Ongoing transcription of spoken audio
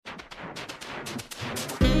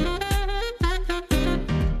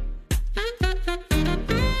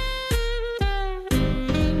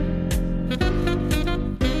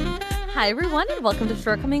Hi, everyone, and welcome to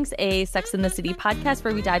Shortcomings, a Sex and the City podcast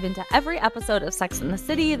where we dive into every episode of Sex and the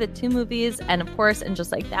City, the 2 movies, and of course, and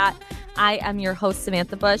just like that, I am your host,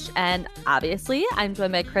 Samantha Bush, and obviously, I'm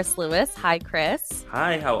joined by Chris Lewis. Hi, Chris.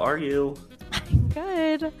 Hi, how are you? I'm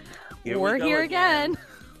good. We're here again.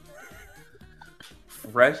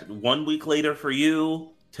 Fresh 1 week later for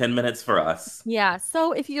you, 10 minutes for us. Yeah,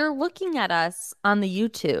 so if you're looking at us on the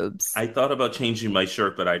YouTubes, I thought about changing my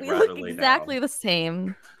shirt, but I'd we rather look lay exactly down. the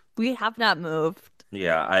same. We have not moved.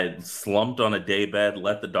 Yeah, I slumped on a daybed,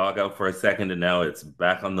 let the dog out for a second, and now it's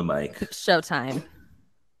back on the mic. Showtime.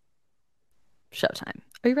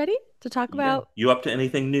 Are you ready to talk about? You up to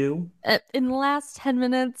anything new? In the last 10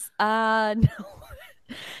 minutes, no.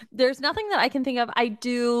 There's nothing that I can think of. I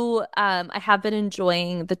have been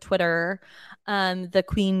enjoying the Twitter, the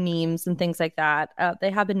Queen memes and things like that.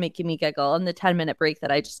 They have been making me giggle. And the 10-minute break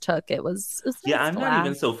that I just took, it was nice. Yeah, I'm not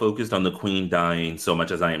even so focused on the Queen dying so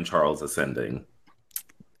much as I am Charles ascending.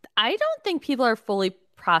 I don't think people are fully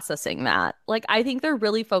processing that. Like, I think they're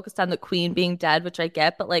really focused on the Queen being dead, which I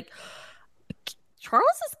get, but like, Charles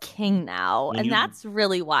is king now, and that's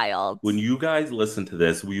really wild. When you guys listen to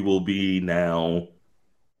this, we will be now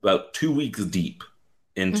about 2 weeks deep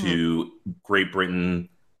into Great Britain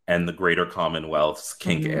and the Greater Commonwealth's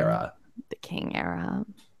kink era. The king era.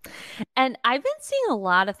 And I've been seeing a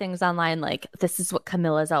lot of things online like, this is what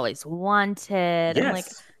Camilla's always wanted.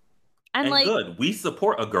 Yes. And good. We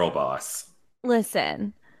support a girl boss.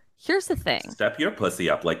 Listen, here's the thing. Step your pussy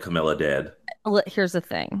up like Camilla did. Here's the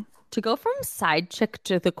thing. To go from side chick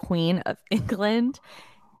to the Queen of England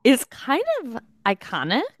is kind of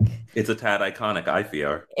iconic. It's a tad iconic, I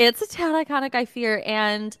fear.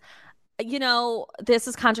 And, you know, this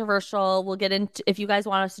is controversial. We'll get into, if you guys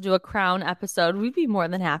want us to do a Crown episode, we'd be more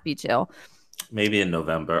than happy to. Maybe in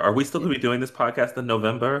November. Are we still going to be doing this podcast in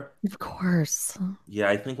November? Of course. Yeah,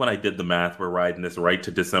 I think when I did the math, we're riding this right to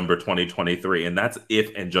December 2023, and that's if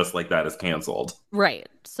And Just Like That is canceled. Right.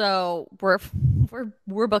 So we're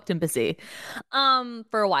booked and busy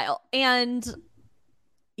for a while. And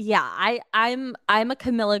yeah, I'm a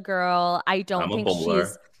Camilla girl. I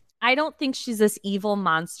don't think she's this evil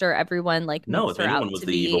monster everyone like no, makes if her anyone out was to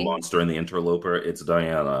the be. evil monster and the interloper, it's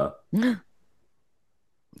Diana.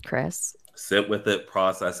 Chris, sit with it,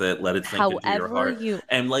 process it, let it sink into your heart.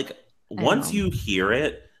 And like once you hear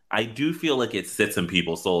it, I do feel like it sits in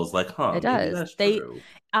people's souls. Like, it does. That's true.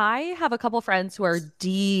 I have a couple friends who are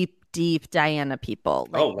deep Diana people.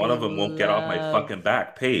 Like, one of them won't get off my fucking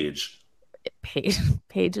back. Paige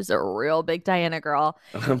is a real big Diana girl.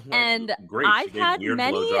 And great. She gave weird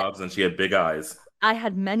blowjobs and she had big eyes. I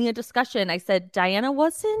had many a discussion. I said Diana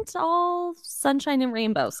wasn't all sunshine and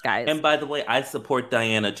rainbows, guys. And by the way, I support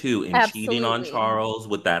Diana too in cheating on Charles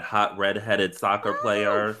with that hot redheaded soccer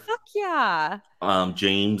player. Fuck yeah.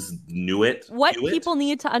 James Newitt. What people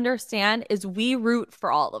need to understand is we root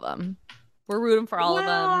for all of them. We're rooting for all of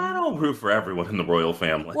them. I don't root for everyone in the royal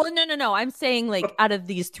family. Well, no. I'm saying like out of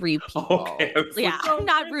these 3 people. Okay. I'm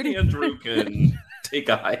not rooting. Andrew can take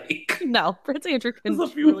a hike. No, Prince Andrew can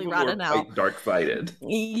really rotten out. Dark-sided.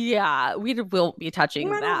 Yeah, we will be touching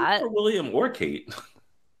that. For William or Kate.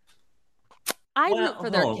 I root for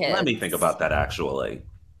their kids. Let me think about that. Actually,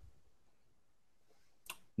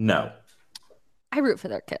 no. I root for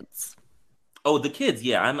their kids. Oh, the kids,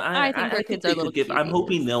 yeah. I think their kids are little cuties. I'm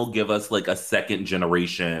hoping they'll give us like a second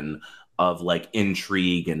generation of like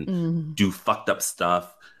intrigue and do fucked up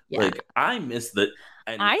stuff. Yeah. Like I miss the.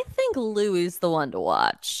 I think Louis the one to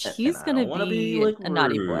watch. He's gonna be like, a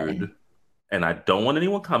naughty boy, and I don't want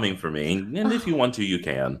anyone coming for me. And if you want to, you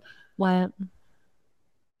can. What?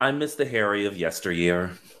 I miss the Harry of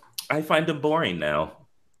yesteryear. I find him boring now.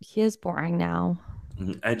 He is boring now.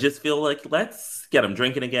 I just feel like let's get him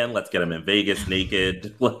drinking again. Let's get him in Vegas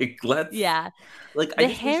naked. Like let's. Yeah. Like I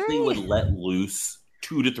just wish they would let loose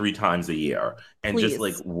 2 to 3 times a year and just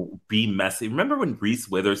like be messy. Remember when Reese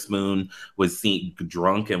Witherspoon was seen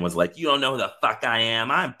drunk and was like, "You don't know who the fuck I am.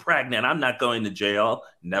 I'm pregnant. I'm not going to jail."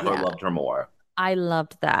 Never loved her more. I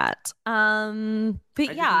loved that. But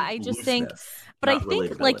I just think, but I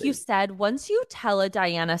think like you said, once you tell a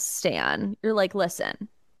Diana stan, you're like, listen,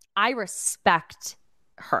 I respect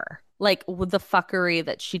her, like with the fuckery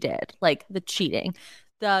that she did, like the cheating,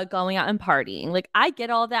 the going out and partying. Like I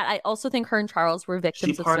get all that. I also think her and Charles were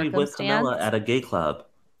victims of circumstance. She partied with Camilla at a gay club.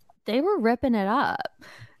 They were ripping it up.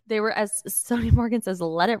 They were, as Sony Morgan says,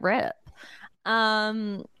 let it rip.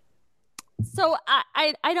 So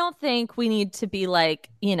I don't think we need to be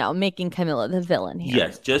like, making Camilla the villain here.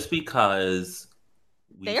 Yes, just because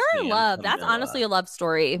they are in love. Camilla. That's honestly a love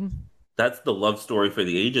story. That's the love story for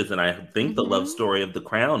the ages, and I think the love story of The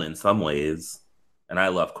Crown in some ways. And I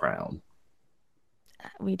love Crown.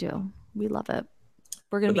 We do. We love it.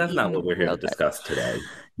 We're going But to be that's not what eating we're here real to good. discuss today.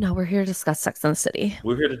 No, we're here to discuss Sex and the City.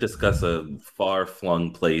 We're here to discuss a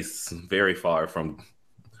far-flung place, very far from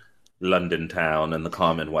London town and the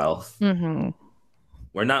Commonwealth. Mm-hmm.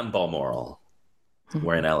 We're not in Balmoral.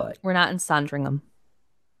 We're in LA. We're not in Sandringham.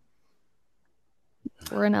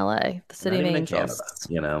 We're in LA, the city of angels.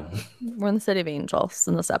 Canada, you know. We're in the city of angels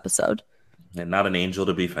in this episode. And not an angel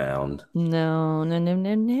to be found. No.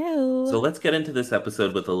 So let's get into this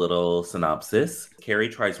episode with a little synopsis. Carrie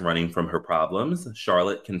tries running from her problems.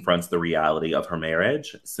 Charlotte confronts the reality of her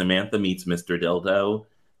marriage. Samantha meets Mr. Dildo.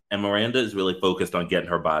 And Miranda is really focused on getting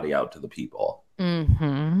her body out to the people.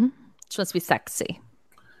 Mm-hmm. It's supposed to be sexy.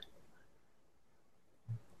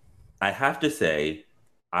 I have to say,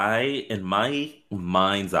 in my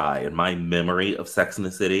mind's eye, in my memory of Sex and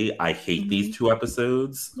the City, I hate these two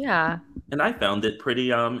episodes. Yeah. And I found it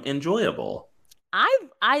pretty enjoyable.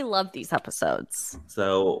 I love these episodes.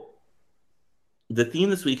 So the theme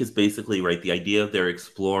this week is basically, right, the idea of they're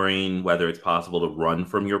exploring whether it's possible to run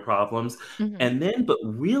from your problems. And then, but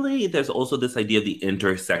really, there's also this idea of the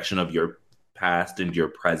intersection of your past and your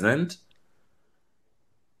present.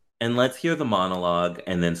 And let's hear the monologue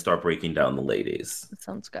and then start breaking down the ladies. That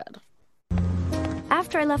sounds good.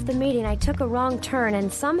 After I left the meeting, I took a wrong turn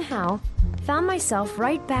and somehow found myself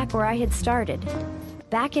right back where I had started.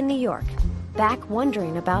 Back in New York. Back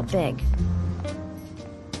wondering about Big.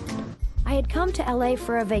 I had come to LA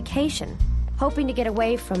for a vacation, hoping to get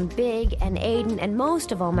away from Big and Aiden and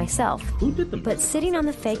most of all myself. Who did them? But sitting on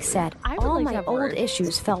the fake set, all my old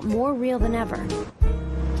issues felt more real than ever.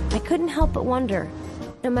 I couldn't help but wonder,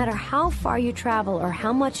 no matter how far you travel or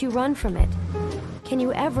how much you run from it, can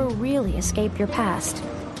you ever really escape your past?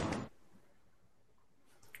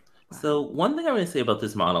 So one thing I want to say about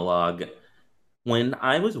this monologue, when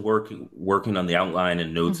I was working on the outline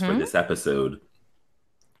and notes for this episode,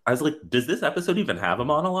 I was like, does this episode even have a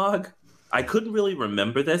monologue? I couldn't really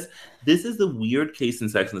remember this. This is the weird case in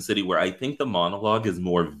Sex and the City where I think the monologue is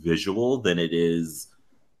more visual than it is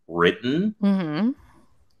written.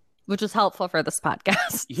 Which is helpful for this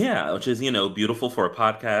podcast. Yeah, which is, beautiful for a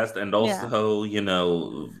podcast and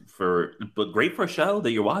also, but great for a show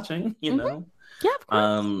that you're watching, know? Yeah, of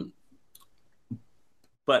course.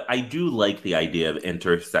 But I do like the idea of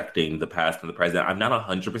intersecting the past and the present. I'm not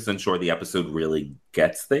 100% sure the episode really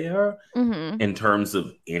gets there in terms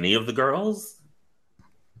of any of the girls.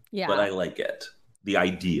 Yeah. But I like it. The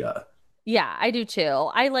idea. Yeah, I do too.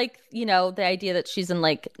 I like, the idea that she's in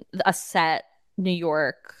like a set New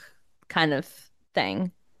York kind of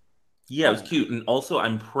thing. Yeah, it was cute. And also,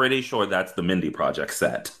 I'm pretty sure that's the Mindy Project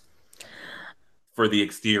set for the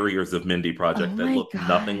exteriors of Mindy Project that look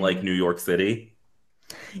nothing like New York City.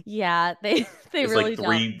 Yeah, they it's really like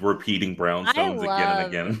three repeating brownstones again and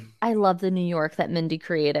again. I love the New York that Mindy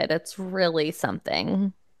created. It's really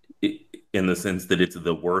something. In the sense that it's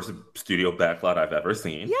the worst studio backlot I've ever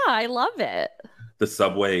seen. Yeah, I love it. The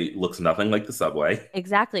subway looks nothing like the subway.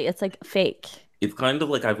 Exactly. It's like fake. It's kind of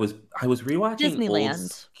like I was rewatching Disneyland.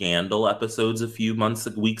 Old Scandal episodes a few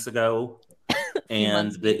weeks ago.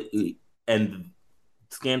 and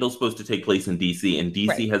Scandal's supposed to take place in DC, and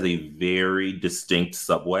DC has a very distinct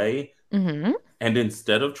subway. And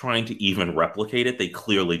instead of trying to even replicate it, they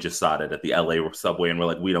clearly just saw it at the LA subway and were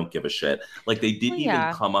like, we don't give a shit. Like, they didn't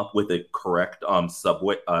even come up with a correct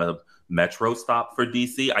subway metro stop for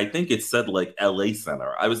DC. I think it said like LA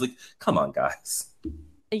Center. I was like, come on, guys.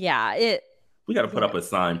 Yeah, we got to put up a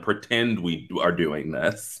sign, pretend we are doing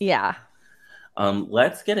this. Yeah.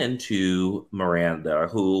 Let's get into Miranda,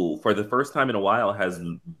 who, for the first time in a while, has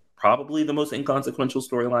probably the most inconsequential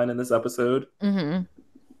storyline in this episode.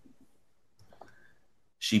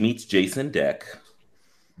 She meets Jason Dick,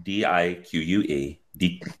 Dique,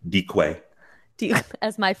 Dique.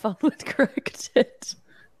 As my phone would correct it.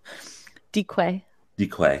 Dique.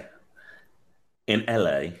 In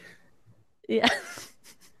LA. Yeah.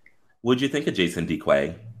 What'd you think of Jason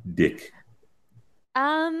Dick?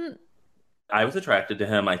 I was attracted to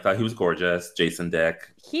him. I thought he was gorgeous. Jason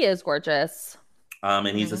Dick. He is gorgeous. And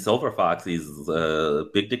he's a silver fox. He's a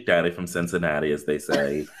big dick daddy from Cincinnati, as they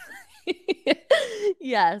say.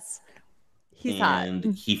 Yes. He's hot.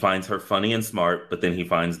 And he finds her funny and smart, but then he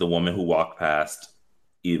finds the woman who walked past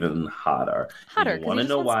even hotter. You want to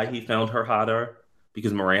know why he found her hotter?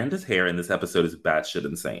 Because Miranda's hair in this episode is batshit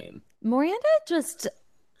insane. Miranda just...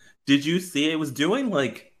 Did you see it was doing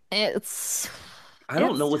like... I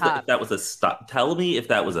don't know if that was a style. Tell me if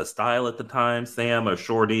that was a style at the time, Sam, or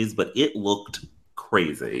Shorty's, but it looked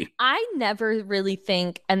crazy. I never really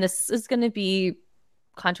think, and this is going to be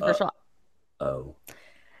controversial. Oh.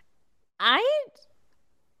 I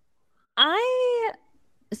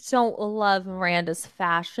don't love Miranda's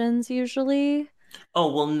fashions usually.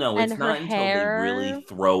 Oh, well, no, and it's not until they really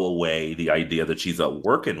throw away the idea that she's a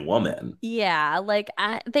working woman. Yeah, like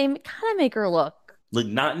they kind of make her look. Like,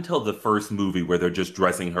 not until the first movie where they're just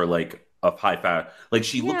dressing her like a high fat. Like,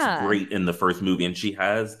 she looks great in the first movie, and she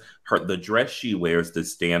has the dress she wears to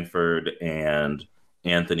Stanford and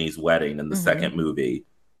Anthony's wedding in the second movie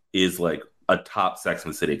is like a top Sex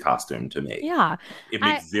and the City costume to me. Yeah. It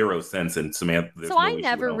makes zero sense in Samantha. So I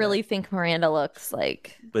never really think Miranda looks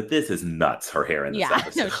like. But this is nuts, her hair in this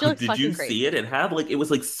episode. No, she looks Did you crazy. see it? It had like, it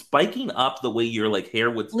was like spiking up the way your like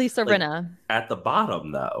hair would. Lisa Rinna. At the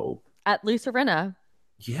bottom though. At Lisa Rinna.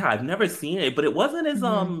 Yeah, I've never seen it, but it wasn't as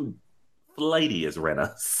flighty as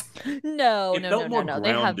Rinna's. No. It felt more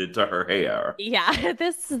grounded to her hair. Yeah,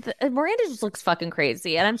 Miranda just looks fucking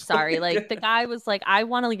crazy, and I'm sorry. Like the guy was like, "I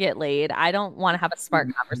want to get laid. I don't want to have a smart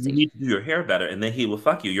conversation. You need to do your hair better," and then he will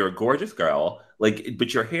fuck you. You're a gorgeous girl, like,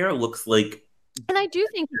 but your hair looks like. And I do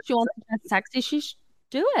think if she wants to get sexy, she should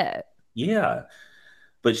do it. Yeah.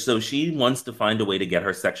 But so she wants to find a way to get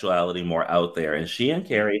her sexuality more out there. And she and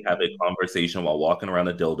Carrie have a conversation while walking around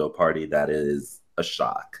a dildo party that is a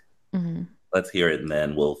shock. Mm-hmm. Let's hear it, and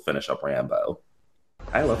then we'll finish up Rambo.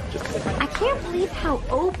 I love it. I can't believe how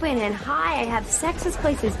open and high I have sexist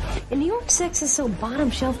places. In New York, sex is so bottom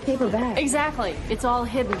shelf paper bag. Exactly. It's all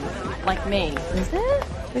hidden, like me. Is it?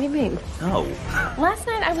 What do you mean? No. Last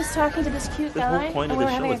night I was talking to this cute guy, and we were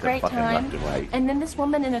having a great time. And then this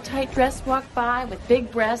woman in a tight dress walked by with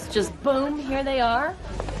big breasts, just boom, here they are.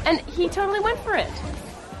 And he totally went for it.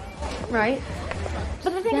 Right?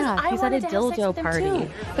 But the thing is, I wanted to have sex with him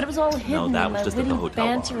too. But it was all hidden in my witty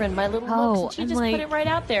banter and my little looks. And she just put it right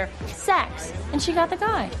out there. Sex. And she got the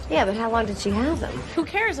guy. Yeah, but how long did she have them? Who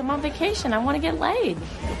cares? I'm on vacation. I want to get laid.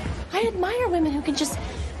 I admire women who can just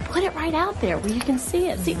put it right out there where you can see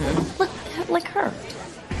it. See, look, like her.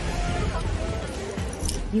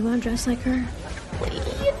 You want to dress like her?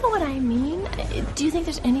 You know what I mean. Do you think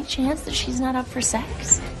there's any chance that she's not up for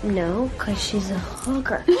sex? No, because she's a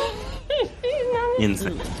hooker.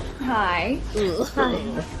 Insane. Hi. Hi.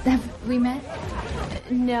 Have we met?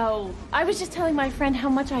 No. I was just telling my friend how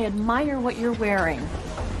much I admire what you're wearing.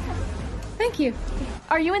 Thank you.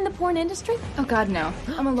 Are you in the porn industry? Oh, God, no.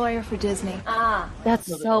 I'm a lawyer for Disney. That's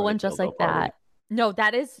so unjust like that. No,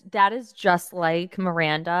 that is just like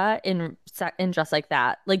Miranda in Just Like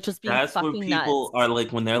That. Like, just being That's fucking where people nuts. are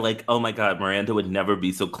like, when they're like, oh my God, Miranda would never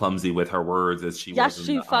be so clumsy with her words as she was. Yes,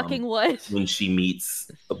 she fucking would. When she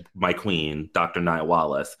meets my queen, Dr. Nia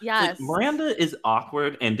Wallace. Yes. Like, Miranda is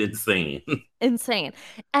awkward and insane. Insane.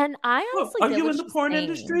 And I honestly are you in the porn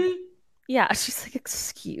industry? Yeah, she's like,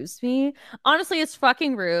 excuse me. Honestly, it's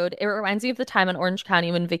fucking rude. It reminds me of the time in Orange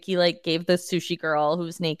County when Vicky like gave the sushi girl who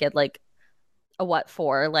was naked like a what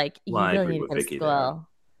for? Like, you really need to go to school.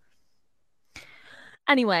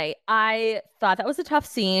 Anyway, I thought that was a tough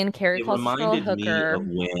scene. Carrie calls her a hooker.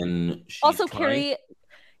 Me of when also,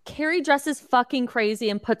 Carrie dresses fucking crazy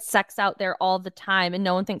and puts sex out there all the time, and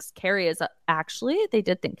no one thinks Carrie is actually. They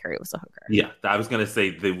did think Carrie was a hooker. Yeah, I was gonna say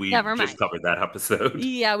that we just covered that episode.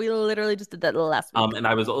 Yeah, we literally just did that last week. And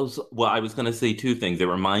I was gonna say two things. It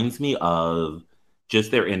reminds me of just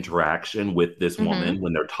their interaction with this woman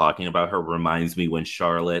when they're talking about her. Reminds me when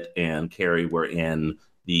Charlotte and Carrie were in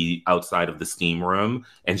the outside of the steam room,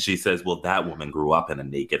 and she says, well, that woman grew up in a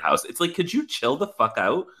naked house. It's like, could you chill the fuck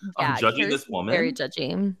out? I'm judging this woman. Very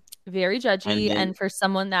judgy, and for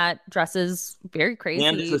someone that dresses very crazy,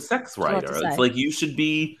 and it's a sex writer, it's like, you should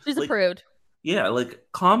be, she's like, a prude. Yeah, like,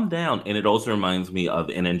 calm down. And it also reminds me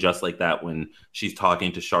of, and Just Like That, when she's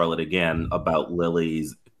talking to Charlotte again about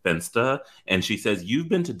Lily's Finsta, and she says, you've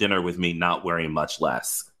been to dinner with me not wearing much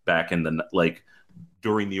less, back in the, like,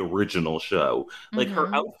 during the original show. Like,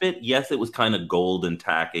 her outfit, yes, it was kind of gold and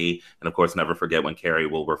tacky. And of course, never forget when Carrie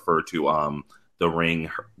will refer to the ring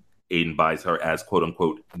Aiden buys her as quote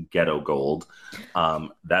unquote ghetto gold.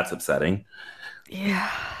 That's upsetting. Yeah.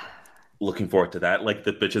 Looking forward to that. Like,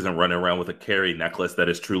 the bitch isn't running around with a Carrie necklace that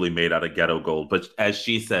is truly made out of ghetto gold. But as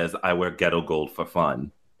she says, I wear ghetto gold for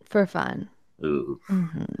fun. For fun. Ooh.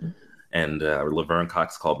 And Laverne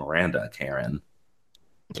Cox called Miranda Karen.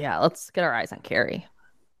 Yeah, let's get our eyes on Carrie.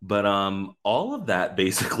 But all of that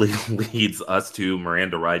basically leads us to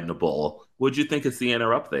Miranda riding a bull. What'd you think of seeing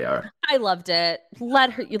her up there? I loved it.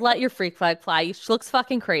 Let your freak flag fly. She looks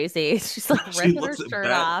fucking crazy. She's like ripping her shirt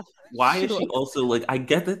off. Why is she also like? I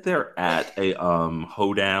get that they're at a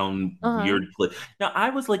hoedown weird place. Now I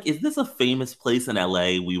was like, is this a famous place in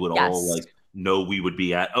LA? We would all like know we would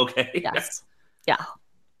be at. Okay. Yes. Yeah.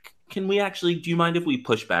 Can we actually? Do you mind if we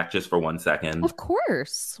push back just for 1 second? Of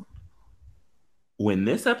course. When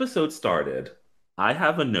this episode started, I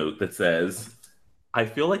have a note that says, I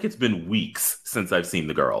feel like it's been weeks since I've seen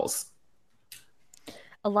the girls.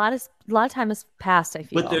 A lot of time has passed, I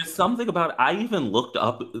feel. But there's something about, I even looked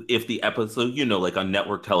up if the episode, like on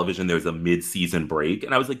network television, there's a mid-season break.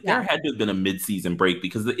 And I was like, there had to have been a mid-season break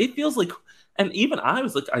because it feels like, and even I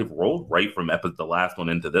was like, I rolled right from the last one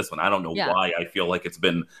into this one. I don't know why I feel like it's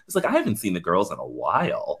like, I haven't seen the girls in a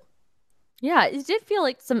while. Yeah, it did feel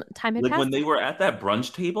like some time had passed. Like when they were at that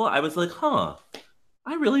brunch table, I was like, I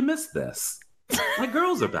really missed this. My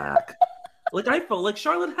girls are back. Like, I felt like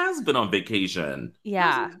Charlotte has been on vacation.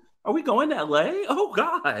 Yeah. Are we going to LA? Oh,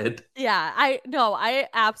 God. Yeah, I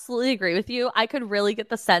absolutely agree with you. I could really get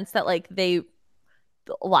the sense that, like, a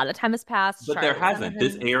lot of time has passed. But there hasn't.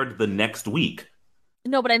 This aired the next week.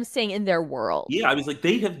 No, but I'm saying in their world. Yeah, I was like,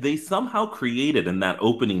 they somehow created in that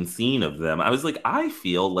opening scene of them. I was like, I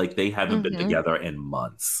feel like they haven't been together in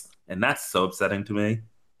months. And that's so upsetting to me.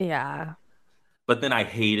 Yeah. But then I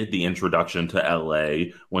hated the introduction to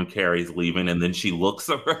LA when Carrie's leaving and then she looks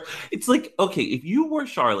at her. It's like, okay, if you were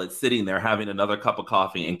Charlotte sitting there having another cup of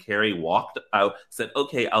coffee and Carrie walked out, said,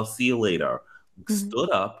 okay, I'll see you later, stood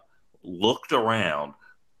up, looked around,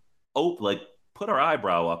 put her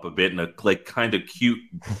eyebrow up a bit in a kind of cute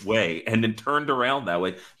way and then turned around that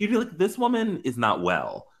way, you'd be like, this woman is not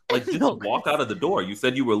well. Like, just walk out of the door. You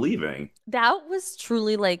said you were leaving. That was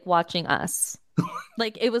truly like watching Us.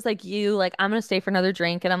 Like, it was like you, like, I'm gonna stay for another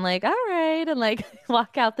drink, and I'm like, all right, and like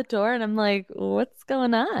walk out the door, and I'm like, what's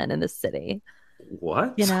going on in this city?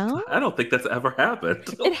 What? I don't think that's ever happened.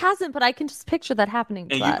 It hasn't, but I can just picture that happening.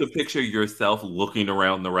 And you could picture yourself looking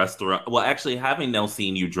around the restaurant. Well, actually, having now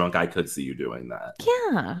seen you drunk, I could see you doing that.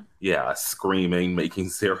 Yeah. Yeah, screaming, making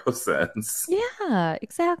zero sense. Yeah,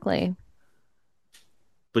 exactly.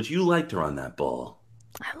 But you liked her on that ball.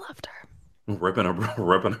 I loved her. Ripping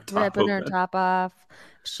her top off.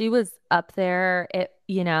 She was up there,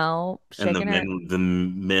 shaking and the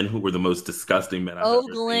men who were the most disgusting men I've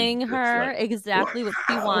ogling her, exactly what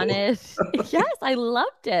she wanted. Yes, I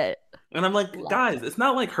loved it. And I'm like, guys, it's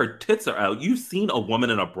not like her tits are out. You've seen a woman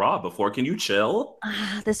in a bra before. Can you chill?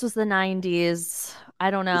 This was the 90s.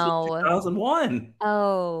 I don't know. This was 2001.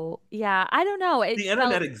 Oh, yeah. I don't know. The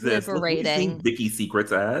internet exists. Liberating. Have you seen Vicky's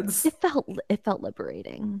Secrets ads? It felt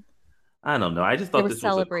liberating. I don't know. I just thought this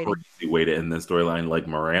was a crazy way to end the storyline. Like,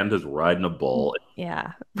 Miranda's riding a bull.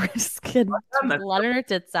 Yeah. We're just kidding. Letting her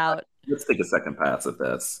tits out. Let's take a second pass at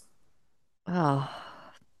this. Oh.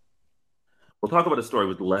 We'll talk about a story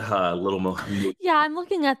with Little Mo. Yeah, I'm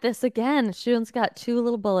looking at this again. She only's got 2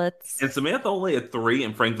 little bullets. And Samantha only had 3,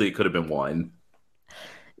 and frankly, it could have been 1.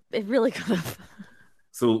 It really could have.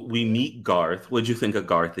 So we meet Garth. What'd you think of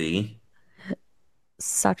Garthy?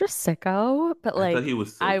 Such a sicko, but like,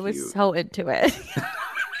 I was so into it.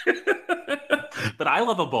 But I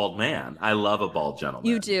love a bald man. I love a bald gentleman.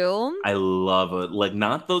 You do? I love it. Like,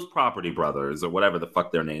 not those Property Brothers or whatever the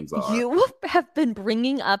fuck their names are. You have been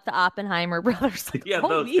bringing up the Oppenheimer brothers. Like, yeah,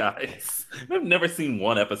 those guys. I've never seen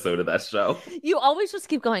one episode of that show. You always just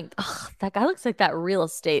keep going, that guy looks like that real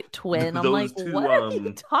estate twin. I'm like, what are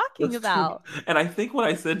you talking about? And I think when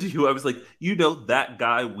I said to you, I was like, that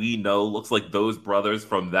guy we know looks like those brothers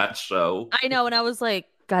from that show. I know, and I was like,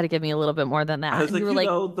 got to give me a little bit more than that. I was like,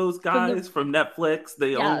 those guys from Netflix,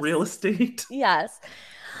 they own real estate. Yes.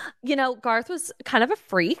 Garth was kind of a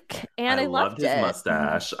freak, and I loved his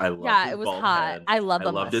mustache. I loved his it was bald hot. head. I loved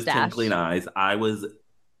the loved mustache. His twinkling eyes. I was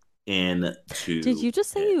into. Did you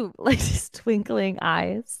just say you liked his twinkling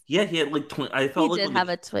eyes? Yeah, he had I felt he did have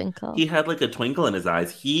a twinkle. He had like a twinkle in his eyes.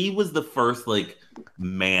 He was the first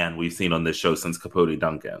man we've seen on this show since Capote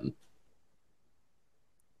Duncan.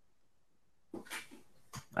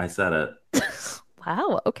 I said it.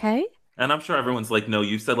 Wow, okay. And I'm sure everyone's like, no,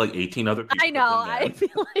 you said 18 other people. I know. I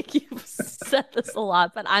feel like you've said this a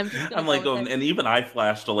lot, but I'm like, and even I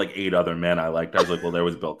flashed to 8 other men I liked. I was like, well, there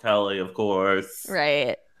was Bill Kelly, of course.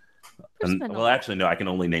 Right. Well, actually, no, I can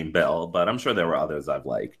only name Bill, but I'm sure there were others I've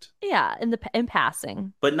liked. Yeah, in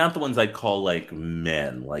passing. But not the ones I'd call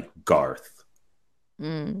men, like Garth.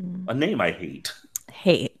 A name I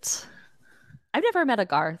hate. I've never met a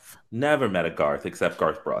Garth. Never met a Garth except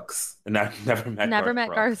Garth Brooks. And I've never met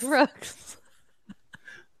Garth Brooks.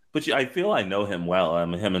 But I feel I know him well.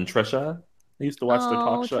 Him and Trisha. I used to watch their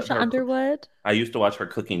talk show. Trisha Underwood. I used to watch her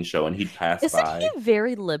cooking show, and he'd pass by. Isn't he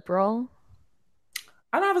very liberal?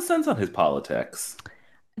 I don't have a sense on his politics.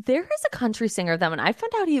 There is a country singer, though, and I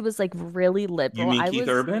found out he was really liberal. You mean Keith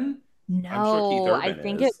Urban? No, I'm sure Keith Urban I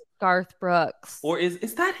think it's Garth Brooks. Or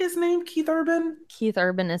is that his name, Keith Urban? Keith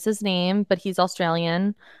Urban is his name, but he's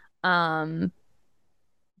Australian. But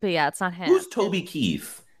yeah, it's not him. Who's Toby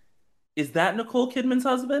Keith? Is that Nicole Kidman's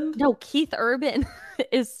husband? No, Keith Urban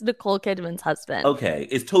is Nicole Kidman's husband. Okay.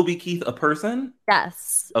 Is Toby Keith a person?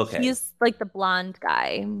 Yes. Okay. He's like the blonde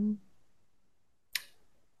guy.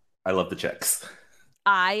 I love the chicks.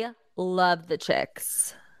 I love the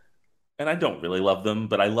chicks. And I don't really love them,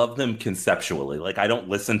 but I love them conceptually. Like, I don't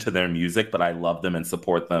listen to their music, but I love them and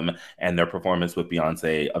support them. And their performance with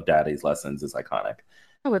Beyonce of Daddy's Lessons is iconic.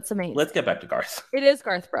 Oh, it's amazing. Let's get back to Garth. It is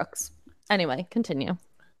Garth Brooks. Anyway, continue.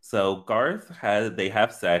 So they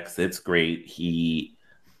have sex. It's great. He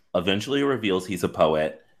eventually reveals he's a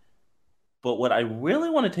poet. But what I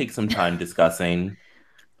really want to take some time discussing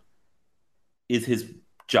is his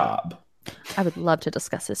job. I would love to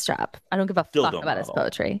discuss his job. I don't give a fuck about his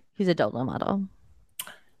poetry. He's a dildo model.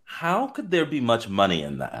 How could there be much money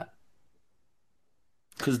in that?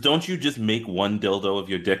 Because don't you just make one dildo of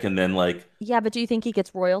your dick and then like... Yeah, but do you think he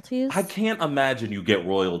gets royalties? I can't imagine you get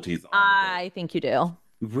royalties. I think you do.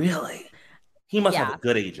 Really? He must have a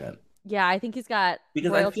good agent. Yeah, I think he's got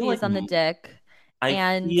royalties on the dick.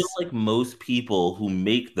 I feel like most people who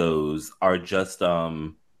make those are just...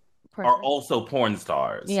 are also porn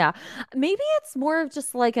stars. Yeah. Maybe it's more of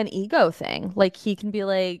just like an ego thing. Like he can be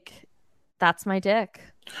like, that's my dick.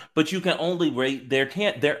 But you can only rate, there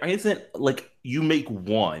isn't like you make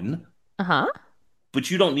one. Uh-huh.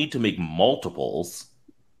 But you don't need to make multiples.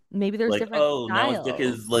 Maybe there's like, different styles. Now his dick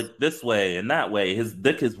is like this way and that way. His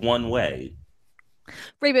dick is one way.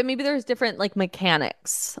 Right, but maybe there's different like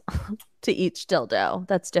mechanics to each dildo.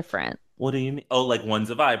 That's different. What do you mean? Oh, like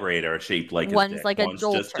one's a vibrator shaped like one's his dick. Like one's a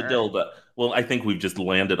jolter. Just a dildo. Well, I think we've just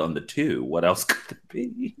landed on the two. What else could it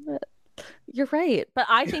be? You're right, but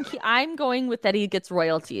I think I'm going with that he gets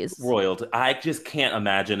royalties. Royalty. I just can't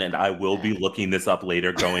imagine, and I will be looking this up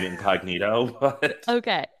later, going incognito. But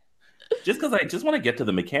okay. Just because I just want to get to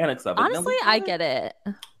the mechanics of it. Honestly, I get it.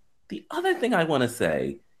 The other thing I want to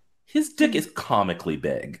say, his dick is comically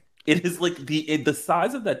big. It is like the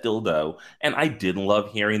size of that dildo, and I didn't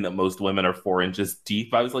love hearing that most women are 4 inches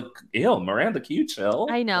deep. I was like, ew, Miranda, can you chill?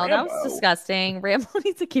 I know, Rambo. That was disgusting. Rambo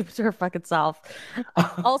needs to keep it to her fucking self.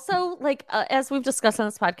 Also, like, as we've discussed on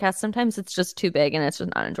this podcast, sometimes it's just too big and it's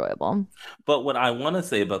just not enjoyable. But what I want to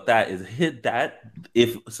say about that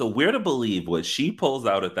is we're to believe what she pulls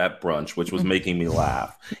out at that brunch, which was making me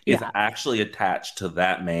laugh, is actually attached to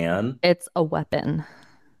that man. It's a weapon.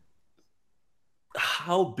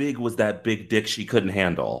 How big was that big dick she couldn't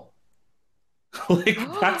handle? Like,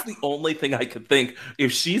 that's the only thing I could think.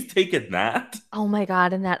 If she's taken that. Oh my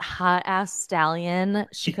God. And that hot ass stallion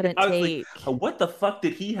she couldn't take. Like, what the fuck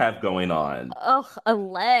did he have going on? Ugh, a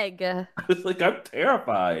leg. I was like, I'm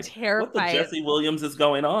terrified. What the Jesse Williams is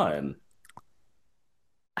going on?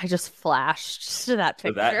 I just flashed to that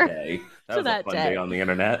picture. To that day. That was a fun day on the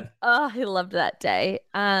internet. Oh, I loved that day.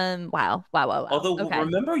 Wow. Although,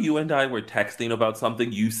 remember you and I were texting about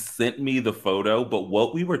something? You sent me the photo, but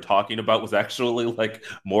what we were talking about was actually like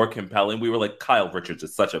more compelling. We were like, Kyle Richards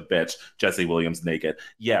is such a bitch. Jesse Williams naked.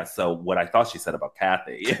 Yeah, so what I thought she said about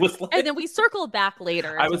Kathy. It was like, and then we circled back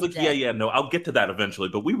later. I was like, no, I'll get to that eventually,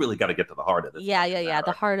 but we really got to get to the heart of this. Yeah.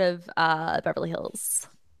 The heart of Beverly Hills.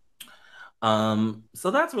 So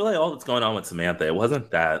that's really all that's going on with Samantha. It wasn't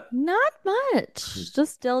that. Not much.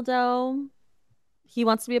 Just dildo. He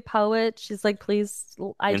wants to be a poet. She's like, please.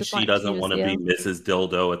 She doesn't want to be Mrs.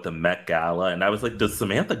 Dildo at the Met Gala. And I was like, does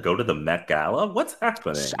Samantha go to the Met Gala? What's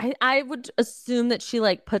happening? I would assume that she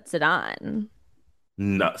like puts it on.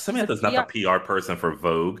 No, Samantha's not the PR person for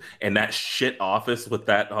Vogue, and that shit office with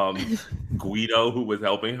that Guido who was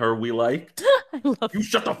helping her. We liked. You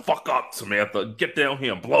shut the fuck up, Samantha. Get down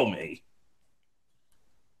here and blow me.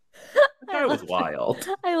 That was wild.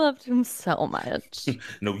 I loved him so much.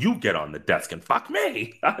 No, you get on the desk and fuck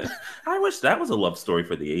me. I wish that was a love story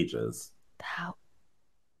for the ages.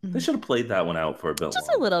 They should have played that one out for a bit Just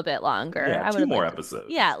longer. A little bit longer. Yeah, 2 more episodes.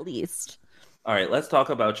 Yeah, at least. All right, let's talk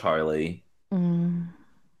about Charlie.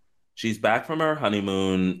 She's back from her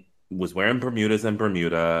honeymoon, was wearing Bermudas in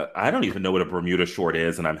Bermuda. I don't even know what a Bermuda short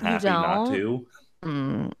is, and I'm happy not to.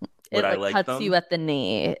 It like cuts them? You at the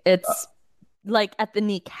knee. It's like at the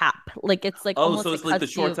kneecap. Like it's like so it's like the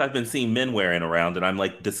shorts I've been seeing men wearing around, and I'm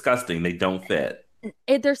like, disgusting. They don't fit.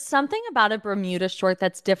 There's something about a Bermuda short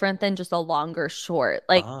that's different than just a longer short.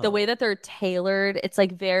 Like the way that they're tailored, it's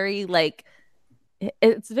like very like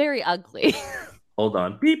it's very ugly. Hold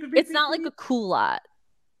on. It's not like a culotte.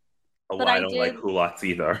 Oh, but I don't like culottes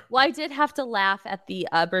either. Well, I did have to laugh at the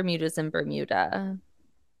Bermudas in Bermuda.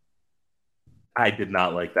 I did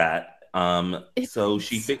not like that.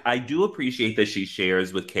 I do appreciate that she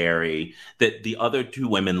shares with Carrie that the other 2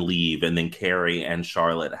 women leave, and then Carrie and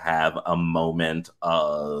Charlotte have a moment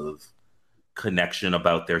of connection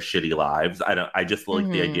about their shitty lives. I just like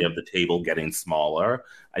the idea of the table getting smaller.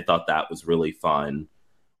 I thought that was really fun.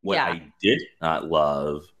 What I did not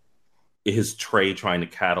love is Trey trying to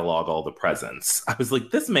catalog all the presents. I was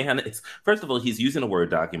like, this man is, first of all, he's using a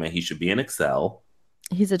Word document. He should be in Excel.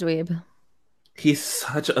 He's a dweeb. He's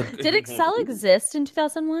such a... Did Excel exist in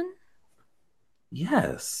 2001?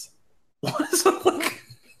 Yes. What is it like?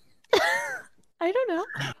 I don't know.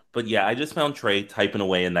 But yeah, I just found Trey typing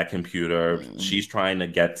away in that computer. She's trying to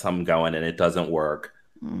get something going and it doesn't work.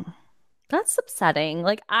 That's upsetting.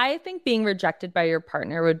 Like, I think being rejected by your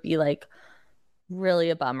partner would be like really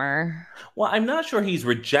a bummer. Well, I'm not sure he's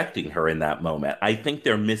rejecting her in that moment. I think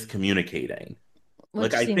they're miscommunicating.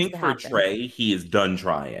 Which I think for Trey, he is done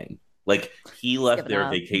trying. Like, he left their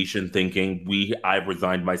vacation thinking, I've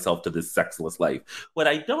resigned myself to this sexless life. What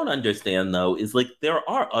I don't understand, though, is like, there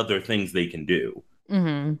are other things they can do.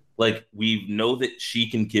 Like, we know that she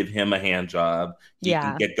can give him a hand job. He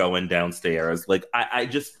can get going downstairs. Like,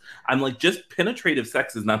 I'm like, just penetrative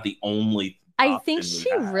sex is not the only I think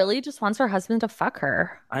she really just wants her husband to fuck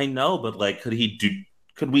her. I know, but like, could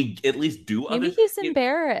we at least do other? Maybe he's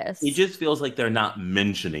embarrassed. It just feels like they're not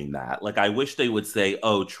mentioning that. Like, I wish they would say,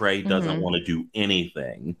 oh, Trey doesn't want to do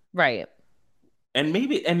anything. Right. And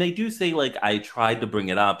they do say, like, I tried to bring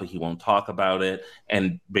it up, but he won't talk about it.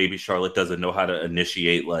 And baby Charlotte doesn't know how to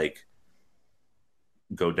initiate, like,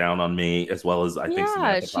 go down on me as well as I think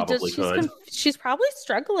Samantha probably could. She's probably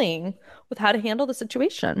struggling with how to handle the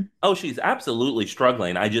situation. Oh, she's absolutely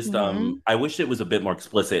struggling. I just I wish it was a bit more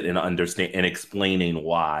explicit in explaining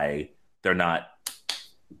why they're not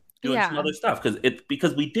doing some other stuff,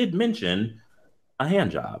 because we did mention a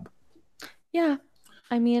hand job. Yeah,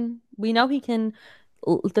 I mean, we know he can.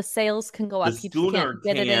 The sales can go up. The schooner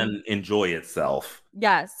can enjoy itself.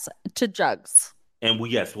 Yes, to jugs. And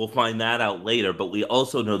we'll find that out later, but we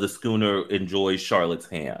also know the schooner enjoys Charlotte's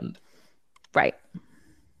hand. Right.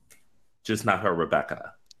 Just not her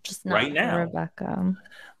Rebecca. Just not right now. Rebecca.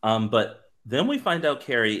 But then we find out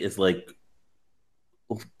Carrie is like,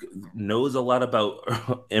 knows a lot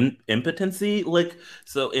about impotency. Like,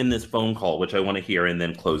 so in this phone call, which I want to hear and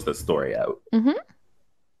then close the story out.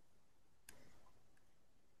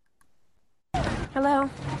 Hello,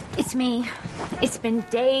 it's me. It's been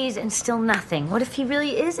days and still nothing. What if he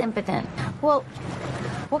really is impotent? Well,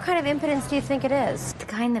 what kind of impotence do you think it is? The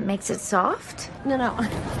kind that makes it soft? No.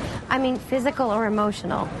 I mean physical or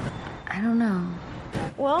emotional. I don't know.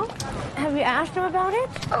 Well, have you asked him about it?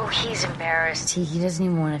 Oh, he's embarrassed. He doesn't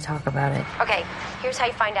even want to talk about it. Okay, here's how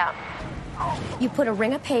you find out. You put a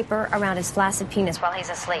ring of paper around his flaccid penis while he's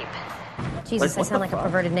asleep. Jesus, I sound like a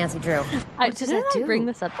perverted Nancy Drew. Didn't I bring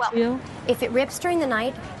this up to you? If it rips during the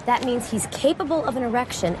night, that means he's capable of an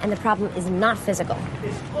erection, and the problem is not physical.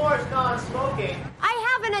 His floor is non-smoking.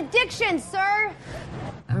 I have an addiction, sir!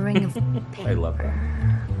 A ring of paper. I love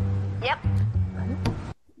that. Yep.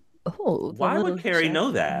 Oh, why would Carrie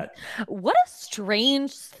know that? What a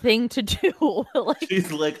strange thing to do.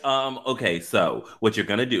 She's like, okay, so what you're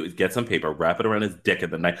gonna do is get some paper, wrap it around his dick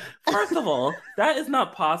in the night. First of all, that is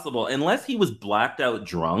not possible unless he was blacked out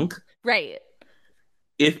drunk. Right.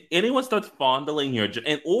 If anyone starts fondling your,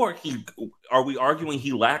 are we arguing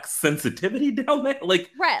he lacks sensitivity down there?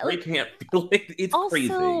 Like, right, they can't feel it. It's also,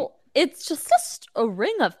 crazy. It's just a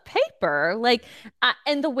ring of paper. Like,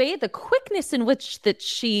 and the quickness in which that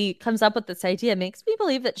she comes up with this idea makes me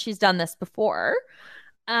believe that she's done this before.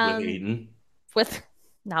 With Aiden?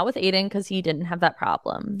 Not with Aiden, because he didn't have that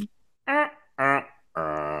problem.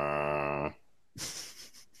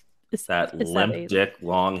 Is that limp dick,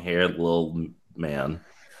 long-haired little man.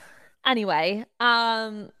 Anyway,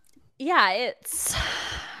 yeah, it's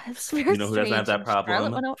very You know who doesn't have that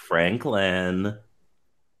problem? Franklin.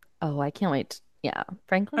 Oh, I can't wait. Yeah,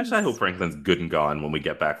 Franklin. Actually, I hope Franklin's good and gone when we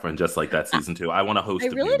get back from Just Like That season 2. I want to host. I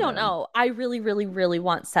really don't know. I really, really, really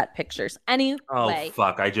want set pictures. Anyway. Oh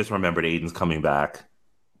fuck! I just remembered Aiden's coming back.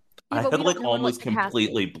 Yeah, I had like almost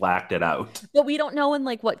completely blacked it out. But we don't know in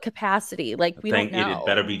like what capacity. Like we don't know. It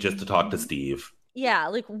better be just to talk to Steve. Yeah,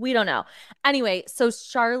 like we don't know. Anyway, so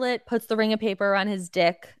Charlotte puts the ring of paper on his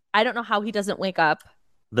dick. I don't know how he doesn't wake up.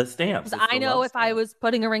 The stamps. I know if I was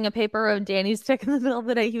putting a ring of paper on Danny's dick in the middle of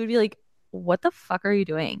the night, he would be like, "What the fuck are you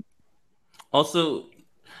doing?" Also,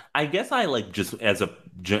 I guess I like just as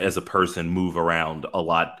a person move around a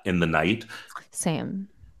lot in the night. Same.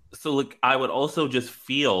 So like I would also just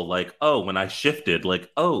feel like, oh, when I shifted, like,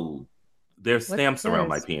 oh, there's stamps around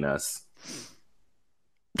my penis.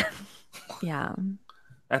 Yeah.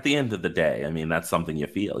 At the end of the day, I mean, that's something you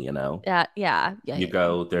feel, you know? Yeah. You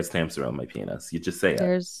go, there's stamps around my penis. You just say it.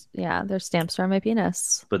 There's stamps around my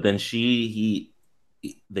penis. But then he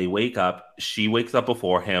they wake up. She wakes up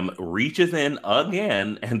before him, reaches in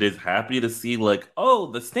again, and is happy to see, like,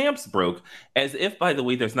 oh, the stamps broke. As if, by the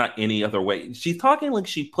way, there's not any other way. She's talking like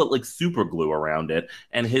she put, like, super glue around it,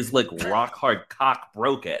 and his, like, rock hard cock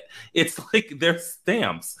broke it. It's like they're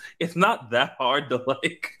stamps. It's not that hard to,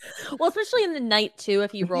 like. Well, especially in the night, too,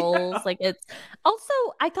 if he rolls. Yeah. Like, it's. Also,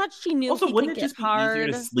 I thought she knew also, he wouldn't could it just get hard. be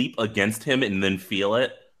easier to sleep against him and then feel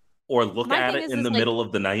it? Or look at it in the middle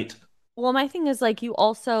of the night? Well, my thing is, like, you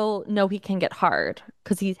also know he can get hard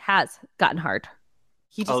because he has gotten hard.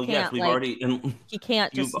 He just can't. Yes, we've already. He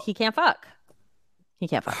can't fuck. He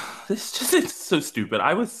can't fuck. It's so stupid.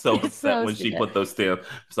 I was so upset when she put those stamps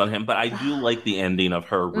on him, but I do like the ending of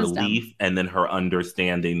her relief and then her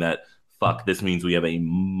understanding that, fuck, this means we have a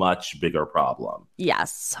much bigger problem.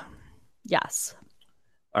 Yes. Yes.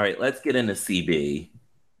 All right, let's get into CB.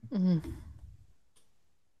 Mm-hmm.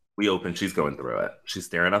 We open, she's going through it. She's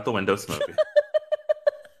staring out the window smoking.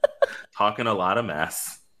 Talking a lot of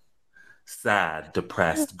mess. Sad,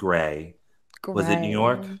 depressed, gray. Was it New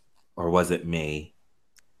York or was it me?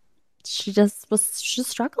 She just was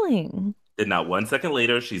struggling. And not 1 second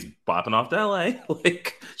later, she's bopping off to LA.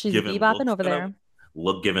 Like, she's bebopping over there.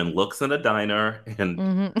 Giving looks in a diner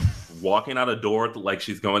and walking out a door like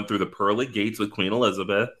she's going through the pearly gates with Queen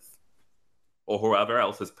Elizabeth or whoever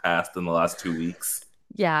else has passed in the last 2 weeks.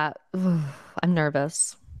 Yeah, I'm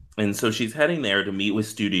nervous. And so she's heading there to meet with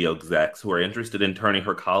studio execs who are interested in turning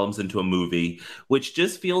her columns into a movie, which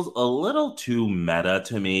just feels a little too meta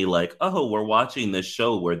to me. Like, oh, we're watching this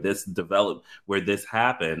show where this developed, where this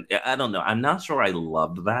happened. I don't know. I'm not sure I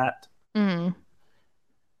loved that. Mm-hmm.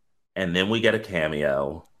 And then we get a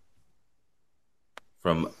cameo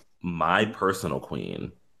from my personal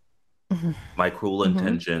queen, my Cruel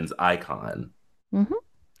Intentions icon. Mm-hmm.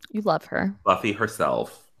 You love her. Buffy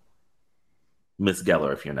herself. Miss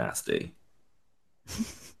Geller, if you're nasty.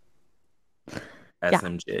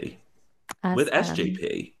 SMG. With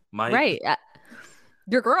SJP. Right.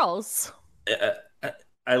 Your girls.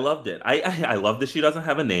 I loved it. I love that she doesn't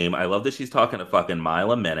have a name. I love that she's talking a fucking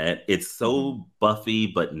mile a minute. It's so Buffy,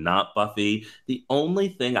 but not Buffy. The only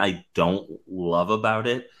thing I don't love about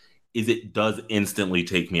it is it does instantly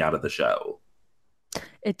take me out of the show.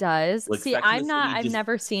 It does. Like, see, I've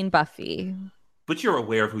never seen Buffy. But you're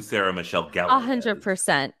aware of who Sarah Michelle Gellar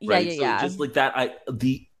 100%. Yeah, right? Yeah. So just like that,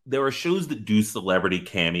 there are shows that do celebrity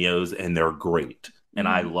cameos and they're great. And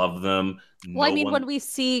I love them. Well, when we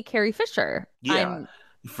see Carrie Fisher, I'm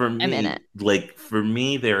in it. Like, for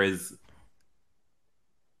me, there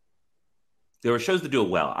are shows that do it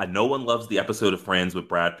well. No one loves the episode of Friends with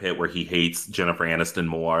Brad Pitt where he hates Jennifer Aniston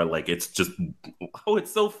more. Like, it's just, oh,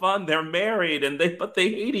 it's so fun. They're married but they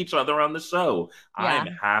hate each other on the show. Yeah.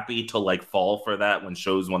 I'm happy to like fall for that when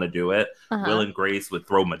shows want to do it. Will and Grace would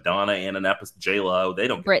throw Madonna in an episode. J-Lo, they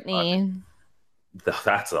don't. Britney.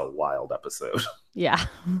 That's a wild episode. Yeah.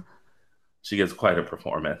 She gives quite a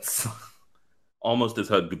performance. Almost as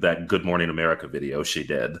that Good Morning America video she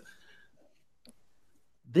did.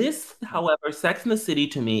 This, however, Sex and the City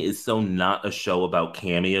to me is so not a show about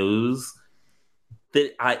cameos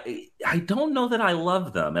that I don't know that I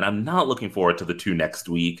love them, and I'm not looking forward to the 2 next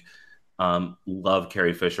week. Love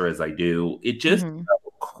Carrie Fisher as I do. It just felt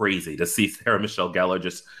crazy to see Sarah Michelle Gellar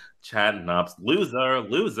just chatting up,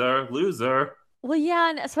 loser. Well, yeah,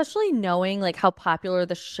 and especially knowing like how popular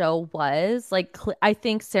the show was. Like, I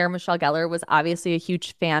think Sarah Michelle Gellar was obviously a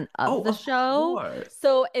huge fan of the show. Course.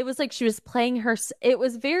 So it was like she was playing her. It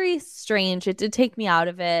was very strange. It did take me out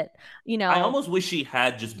of it. You know, I almost wish she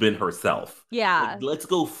had just been herself. Yeah, like, let's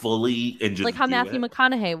go fully and just like how Matthew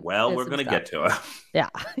McConaughey. Well, we're gonna get to it. Yeah,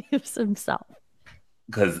 he was himself.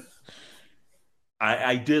 Because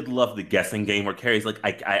I did love the guessing game where Carrie's like,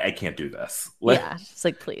 I can't do this. Like, yeah, she's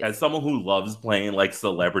like, please. As someone who loves playing like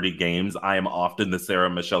celebrity games, I am often the Sarah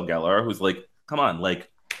Michelle Gellar who's like, come on,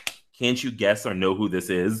 like, can't you guess or know who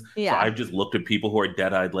this is? Yeah. So I've just looked at people who are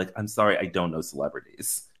dead-eyed like, I'm sorry, I don't know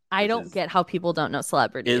celebrities. I don't get how people don't know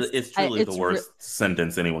celebrities. It's truly the worst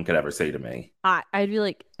sentence anyone could ever say to me. I'd be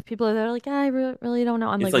like, people are like, I really don't know.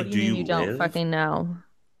 I'm like, what do you mean you don't fucking know?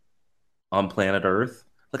 On planet Earth?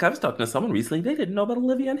 Like, I was talking to someone recently, they didn't know about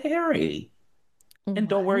Olivia and Harry. What? And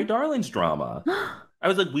Don't Worry Darling's drama. I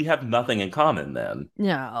was like, we have nothing in common then.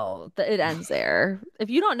 No, it ends there. If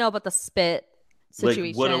you don't know about the spit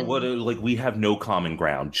situation. Like, we have no common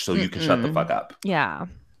ground, so you can shut the fuck up. Yeah.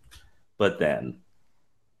 But then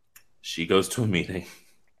she goes to a meeting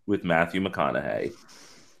with Matthew McConaughey.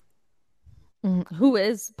 Who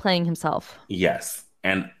is playing himself. Yes.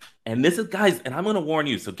 And this is, guys, and I'm going to warn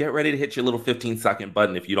you, so get ready to hit your little 15-second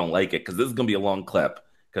button if you don't like it, because this is going to be a long clip.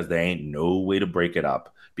 because there ain't no way to break it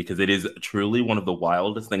up, because it is truly one of the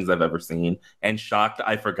wildest things I've ever seen, and shocked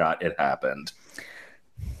I forgot it happened.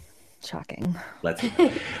 Shocking. Let's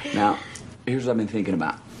Now, here's what I've been thinking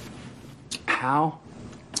about. How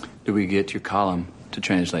do we get your column to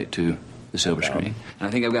translate to the silver screen? And I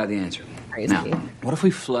think I've got the answer. Crazy. Now, what if we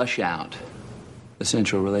flush out the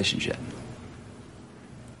central relationship?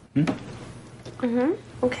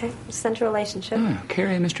 Okay. Central relationship. Oh,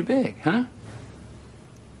 Carrie and Mr. Big, huh?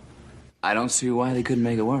 I don't see why they couldn't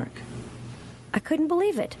make it work. I couldn't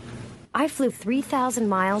believe it. I flew 3,000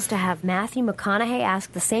 miles to have Matthew McConaughey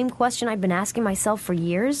ask the same question I've been asking myself for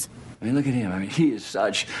years. I mean, look at him. I mean, he is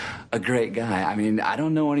such a great guy. I mean, I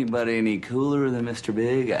don't know anybody any cooler than Mr.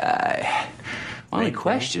 Big. My only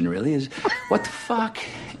question, really, is what the fuck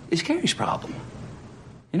is Carrie's problem?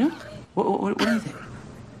 You know? What do you think?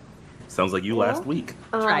 Sounds like you last week.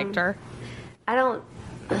 Tractor. I don't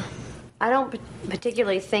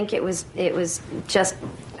particularly think it was just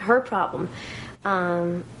her problem.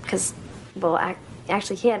 Because,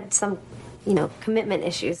 actually, he had some, commitment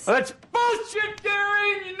issues. That's bullshit,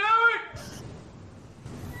 Gary, and you know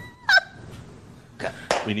it!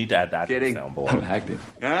 We need to add that to the soundboard. I'm acting.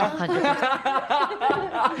 Huh?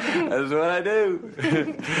 That's what I do.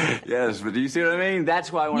 Yes, but do you see what I mean?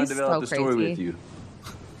 That's why I want to develop the story with you.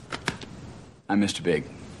 I'm Mr. Big.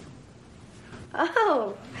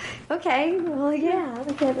 Oh, okay. Well, yeah,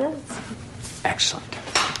 okay, that's... Excellent.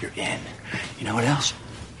 You're in. You know what else?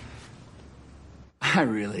 I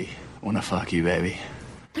really want to fuck you, baby.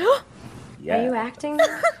 Yeah. Are you acting?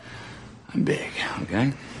 I'm big,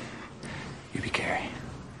 okay? You be Carrie.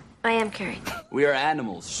 I am Carrie. We are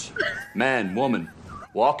animals. Man, woman,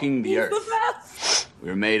 walking the earth.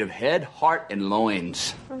 We're made of head, heart, and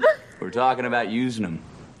loins. We're talking about using them.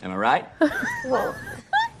 Am I right? Well,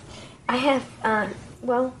 I have,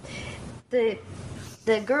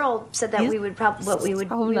 the girl said that we would talk about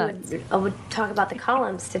the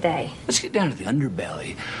columns today. Let's get down to the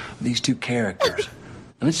underbelly of these two characters.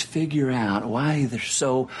 And let's figure out why they're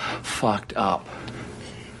so fucked up.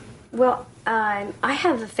 Well, I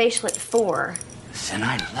have a facial at 4. Listen,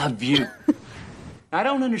 I love you. I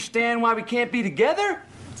don't understand why we can't be together.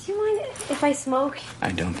 Do you mind if I smoke?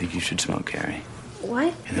 I don't think you should smoke, Carrie.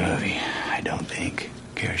 What? In the movie, I don't think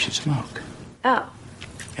Carrie should smoke. Oh.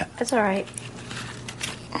 Yeah. That's all right.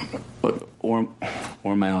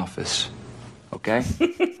 Or my office. Okay?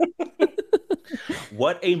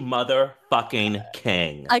 What a motherfucking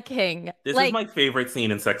king. A king. This is my favorite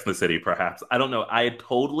scene in Sex and the City, perhaps. I don't know. I had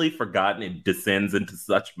totally forgotten it descends into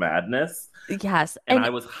such madness. Yes. And I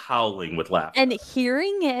was howling with laughter. And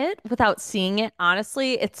hearing it without seeing it,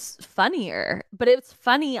 honestly, it's funnier. But it's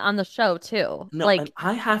funny on the show, too. No, and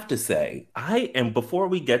I have to say, before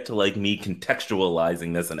we get to me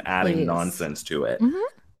contextualizing this and adding nonsense to it,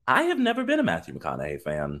 I have never been a Matthew McConaughey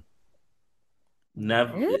fan.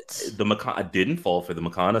 Never. I didn't fall for the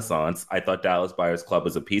McConaissance. I thought Dallas Buyers Club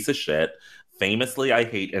was a piece of shit. Famously, I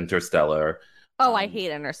hate Interstellar. Oh, I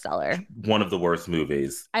hate Interstellar. One of the worst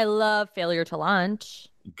movies. I love Failure to Launch.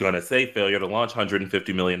 Gonna say Failure to Launch,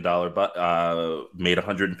 $150 million, but made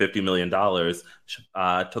 $150 million.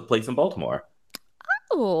 Took place in Baltimore.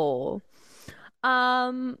 Oh.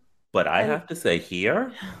 But I have to say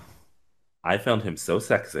here, I found him so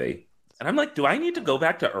sexy. And I'm like, do I need to go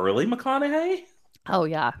back to early McConaughey? Oh,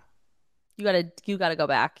 yeah. You gotta go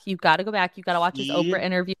back. You gotta go back. You gotta watch his Oprah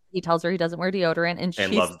interview. He tells her he doesn't wear deodorant,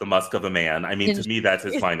 and loves the musk of a man. I mean, to me, that's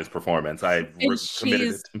his finest performance.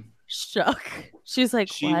 She's shook. She's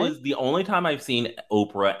like, she was the only time I've seen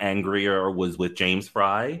Oprah angrier was with James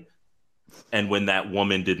Fry, and when that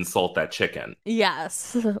woman didn't salt that chicken.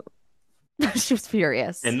 Yes, she was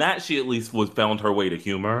furious. And that she at least found her way to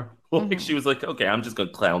humor. She was like, okay, I'm just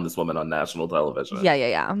gonna clown this woman on national television.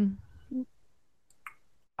 Yeah.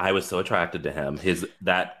 I was so attracted to him.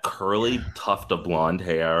 That curly tuft of blonde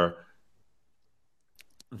hair,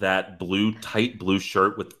 that tight blue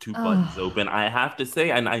shirt with 2 buttons open. I have to say,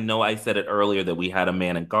 and I know I said it earlier that we had a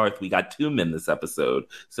man in Garth. We got 2 men this episode.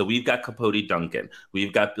 So we've got Capote Duncan.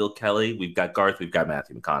 We've got Bill Kelly. We've got Garth. We've got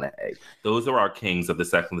Matthew McConaughey. Those are our kings of the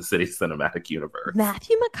Sex and the City cinematic universe.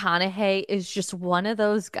 Matthew McConaughey is just one of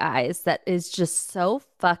those guys that is just so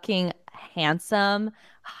fucking handsome,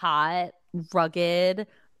 hot, rugged,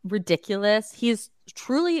 ridiculous. He's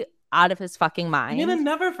truly out of his fucking mind. I'm gonna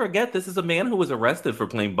never forget, this is a man who was arrested for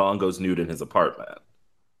playing bongos nude in his apartment.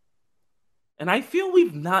 And I feel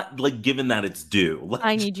we've not given that its due.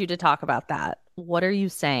 I need you to talk about that. What are you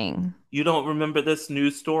saying? You don't remember this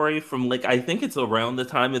news story from I think it's around the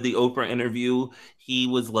time of the Oprah interview. He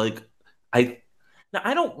was I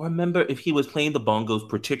don't remember if he was playing the bongos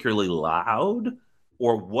particularly loud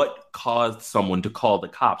or what caused someone to call the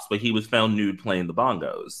cops, but he was found nude playing the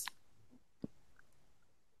bongos.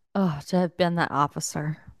 Oh, to have been that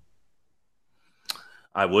officer.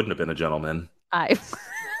 I wouldn't have been a gentleman.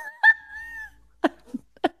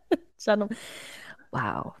 Gentleman.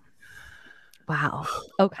 Wow.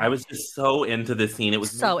 Okay. I was just so into this scene. It was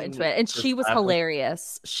so into it. And she was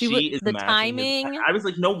hilarious. She was the timing. I was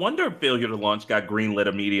like, no wonder Failure to Launch got greenlit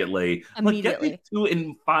immediately. Like, get me two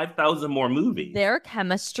in 5,000 more movies. Their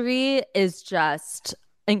chemistry is just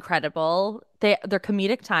incredible. Their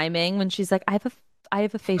comedic timing when she's like, I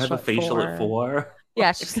have a facial at 4.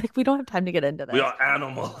 Yeah, she's like, we don't have time to get into this. We are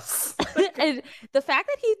animals. And the fact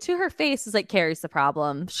that he to her face is like, Carrie's the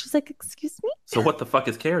problem. She's like, excuse me? So what the fuck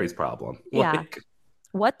is Carrie's problem? Yeah.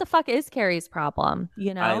 What the fuck is Carrie's problem?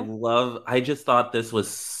 You know? I just thought this was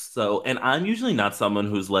so, and I'm usually not someone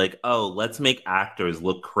who's like, oh, let's make actors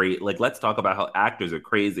look crazy. Like, let's talk about how actors are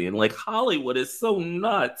crazy. And like, Hollywood is so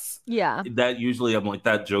nuts. Yeah. That usually, I'm like,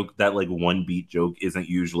 that joke, that like one beat joke isn't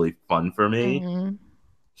usually fun for me. Mm-hmm.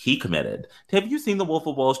 He committed. Have you seen The Wolf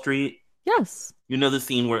of Wall Street? Yes. You know the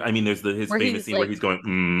scene where, I mean, there's his famous scene where he's going,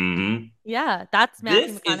 mm-hmm. Yeah, that's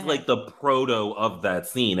Matthew McConaughey. Is like the proto of that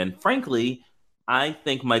scene. And frankly, I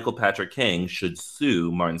think Michael Patrick King should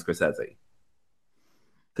sue Martin Scorsese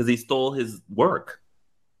because he stole his work.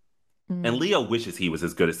 Mm. And Leo wishes he was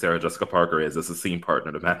as good as Sarah Jessica Parker is as a scene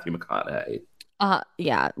partner to Matthew McConaughey.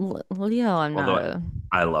 Yeah, Leo,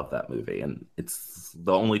 I love that movie, and it's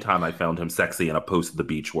the only time I found him sexy in a post the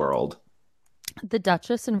beach world. The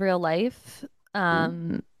Duchess in real life,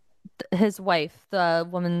 his wife, the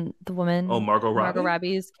woman. Oh, Margot Robbie. Margot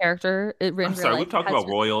Robbie's character. I'm sorry, we've talked about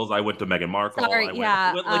royals. I went to Meghan Markle. Sorry, she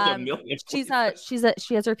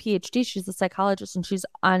has her PhD. She's a psychologist, and she's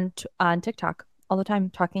on TikTok all the time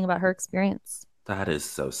talking about her experience. That is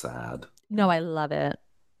so sad. No, I love it.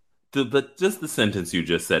 But just the sentence you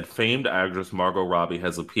just said, famed actress Margot Robbie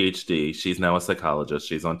has a PhD. She's now a psychologist.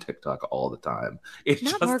 She's on TikTok all the time. It's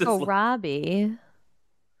not Margot Robbie.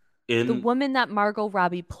 The woman that Margot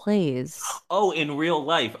Robbie plays. Oh, in real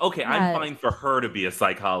life. Okay, yeah. I'm fine for her to be a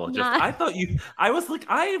psychologist. I was like,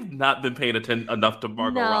 I have not been paying attention enough to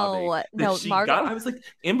Margot Robbie. I was like,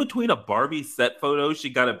 in between a Barbie set photo, she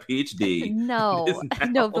got a PhD. No,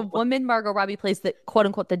 the woman Margot Robbie plays, the quote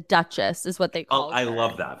unquote, the Duchess is what they call her. I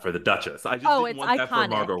love that for the Duchess. I just didn't want that for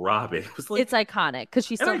Margot Robbie. It was like, it's iconic because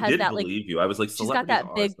she still has that, like, you. I was like, she's got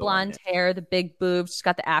that big blonde hair, the big boobs. She's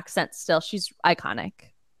got the accent still. She's iconic.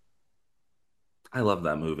 I love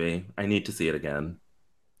that movie. I need to see it again.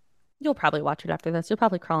 You'll probably watch it after this. You'll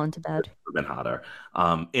probably crawl into bed. It's been hotter.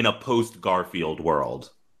 In a post-Garfield world.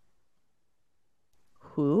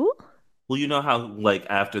 Who? Well, you know how, like,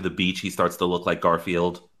 after the beach, he starts to look like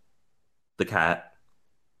Garfield, the cat?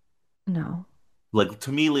 No. Like,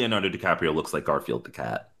 to me, Leonardo DiCaprio looks like Garfield, the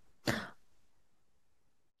cat.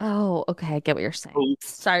 Oh, okay. I get what you're saying.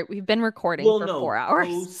 Sorry, we've been recording for 4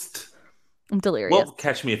 hours. I'm delirious. Well,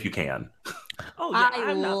 Catch Me If You Can. Oh, yeah,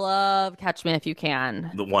 I love Catch Me If You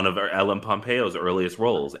Can. One of Ellen Pompeo's earliest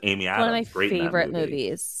roles, Amy Adams. One of my favorite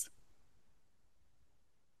movies.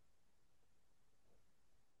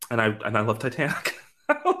 And I love Titanic.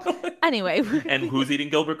 Anyway. And Who's Eating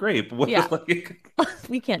Gilbert Grape? Yeah.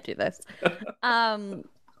 We can't do this.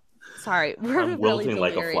 Sorry. I'm wilting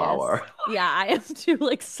like a flower. Yeah, I am too.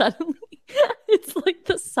 Like, suddenly, it's like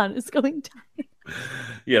the sun is going down.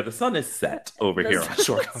 Yeah, the sun is set over here on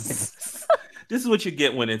Shortcomings. This is what you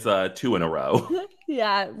get when it's 2 in a row.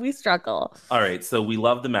 Yeah, we struggle. All right, so we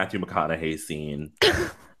love the Matthew McConaughey scene.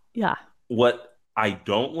 Yeah. What I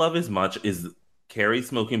don't love as much is Carrie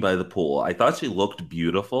smoking by the pool. I thought she looked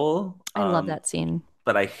beautiful. I love that scene.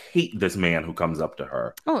 But I hate this man who comes up to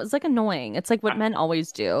her. Oh, it's like annoying. It's like what men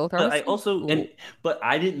always do. But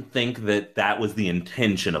I didn't think that was the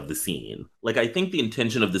intention of the scene. Like, I think the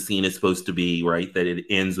intention of the scene is supposed to be, right, that it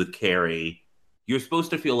ends with Carrie. You're supposed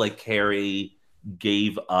to feel like Carrie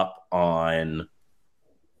gave up on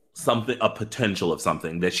something, a potential of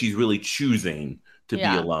something, that she's really choosing to be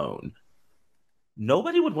alone.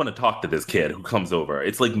 Nobody would want to talk to this kid who comes over.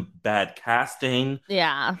 It's like bad casting.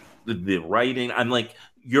 Yeah. The writing. I'm like,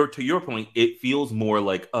 to your point, it feels more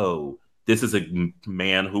like, oh, this is a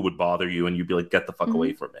man who would bother you, and you'd be like, get the fuck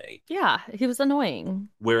away from me. Yeah, he was annoying.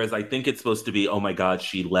 Whereas I think it's supposed to be, oh my God,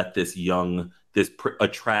 she let this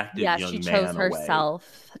attractive young man away. Yeah, she chose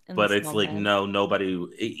herself. But it's moment. Like, no, nobody,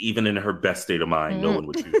 even in her best state of mind, no one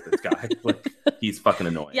would choose this guy. Like, he's fucking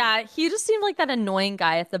annoying. Yeah, he just seemed like that annoying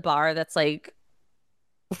guy at the bar that's like,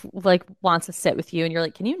 like wants to sit with you and you're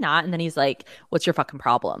like, can you not? And then he's like, what's your fucking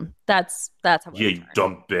problem? That's how you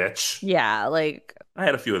dumb bitch. Yeah, like I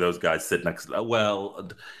had a few of those guys sit next to, well,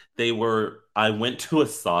 I went to a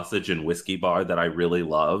sausage and whiskey bar that I really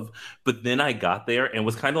love, but then I got there and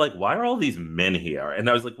was kind of like, why are all these men here? And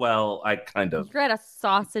I was like, well, I kind of. You're at a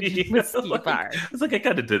sausage and whiskey bar. It's like, I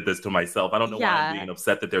kind of did this to myself. I don't know why I'm being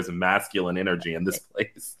upset that there's a masculine energy in this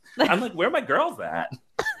place. I'm like, where are my girls at?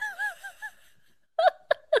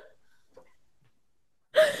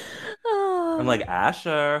 I'm like,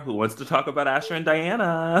 Asher, who wants to talk about Asher and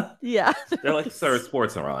Diana? Yeah. They're like, sir,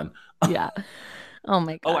 sports are on. Yeah. Oh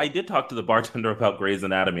my God. Oh, I did talk to the bartender about Grey's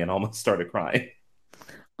Anatomy and almost started crying.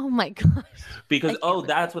 Oh my gosh. Because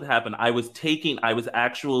that's what happened. I was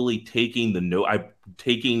actually taking the note.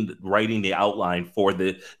 Writing the outline for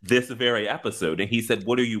this very episode. And he said,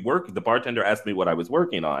 "What are you working?" The bartender asked me what I was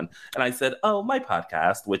working on, and I said, "Oh, my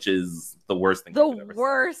podcast," which is the worst thing. The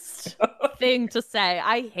worst thing to say.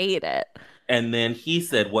 I hate it. And then he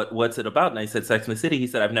said, what's it about? And I said, Sex and the City. He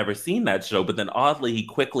said, I've never seen that show. But then oddly, he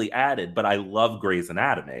quickly added, but I love Grey's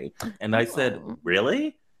Anatomy. And I said,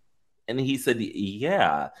 really? And he said,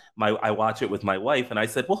 yeah. I watch it with my wife. And I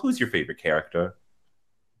said, well, who's your favorite character?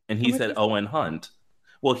 And he said, Owen Hunt.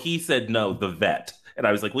 Well, he said, no, the vet. And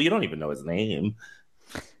I was like, well, you don't even know his name.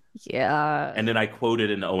 Yeah. And then I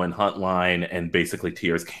quoted an Owen Hunt line and basically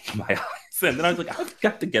tears came to my eyes. And then I was like, I've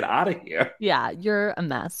got to get out of here. Yeah, you're a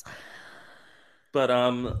mess. But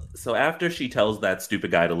so after she tells that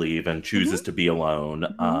stupid guy to leave and chooses to be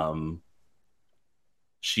alone,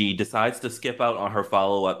 she decides to skip out on her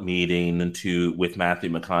follow-up meeting with Matthew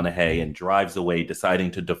McConaughey and drives away,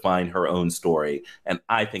 deciding to define her own story. And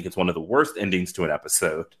I think it's one of the worst endings to an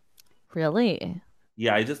episode. Really?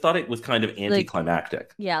 Yeah, I just thought it was kind of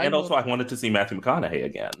anticlimactic. And also I wanted to see Matthew McConaughey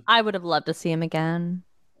again. I would have loved to see him again.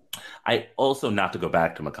 I also, not to go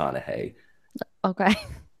back to McConaughey. Okay.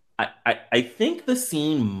 I think the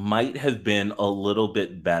scene might have been a little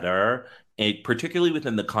bit better, particularly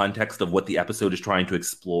within the context of what the episode is trying to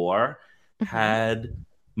explore, had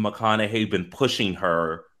McConaughey been pushing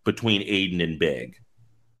her between Aiden and Big.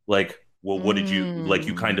 Like, well, what did you, like,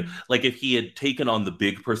 you kind of, like, if he had taken on the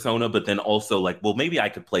Big persona, but then also, like, well, maybe I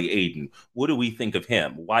could play Aiden. What do we think of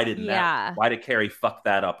him? Why did Carrie fuck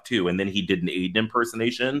that up too? And then he did an Aiden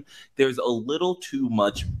impersonation. There's a little too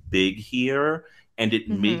much Big here. And it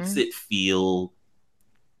makes it feel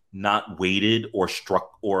not weighted or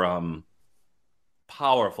struck or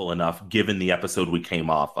powerful enough given the episode we came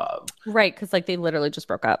off of. Right, because like they literally just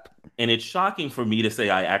broke up. And it's shocking for me to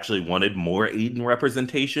say I actually wanted more Aiden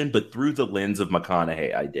representation, but through the lens of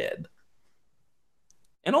McConaughey, I did.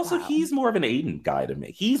 And also, he's more of an Aiden guy to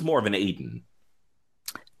me. He's more of an Aiden.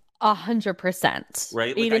 100%.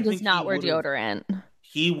 Right? Like, Aiden does not wear deodorant.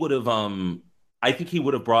 He would have I think he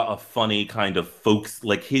would have brought a funny kind of folks,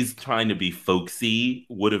 like his trying to be folksy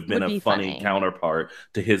would have been a funny counterpart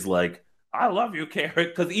to his like, I love you, Carrie.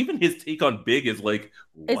 Because even his take on Big is like,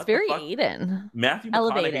 what it's very Aiden. Matthew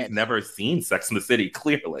McConaughey's never seen Sex and the City,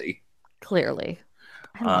 clearly.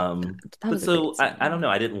 But so I don't know.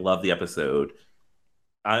 I didn't love the episode.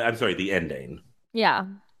 I'm sorry, the ending. Yeah.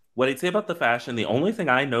 What I'd say about the fashion, the only thing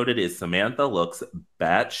I noted is Samantha looks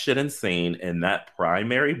batshit insane in that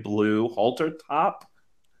primary blue halter top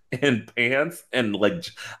and pants. And like,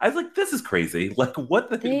 I was like, this is crazy. Like,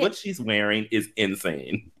 what she's wearing is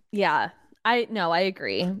insane. Yeah, I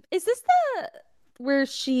agree. Is this where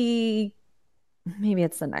she? Maybe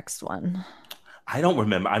it's the next one. I don't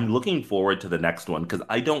remember. I'm looking forward to the next one because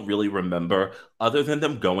I don't really remember, other than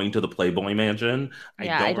them going to the Playboy Mansion.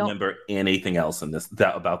 I don't remember anything else in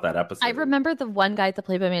about that episode. I remember the one guy at the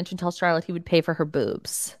Playboy Mansion tells Charlotte he would pay for her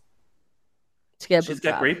boobs to get. She's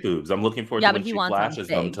got great boobs. I'm looking forward to when she flashes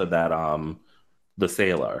them to that the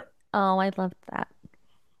sailor. Oh, I loved that.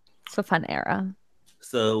 It's a fun era.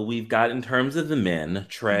 So we've got, in terms of the men,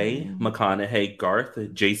 Trey, McConaughey, Garth,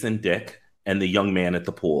 Jason, Dick, and the young man at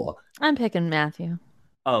the pool. I'm picking Matthew.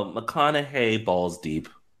 Oh, McConaughey balls deep.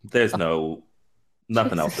 There's nothing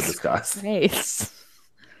else to discuss.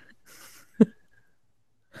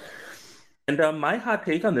 And my hot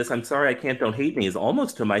take on this, I'm sorry I can't don't hate me, is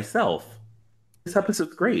almost to myself. This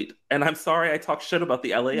episode's great. And I'm sorry I talked shit about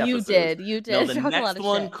the LA episode. You did. No, the next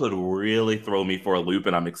one could really throw me for a loop,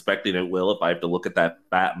 and I'm expecting it will if I have to look at that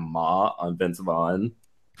fat ma on Vince Vaughn.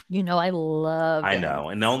 You know, I love I know.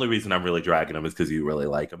 And the only reason I'm really dragging him is because you really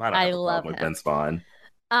like him. I don't have a problem with Vince Vaughn.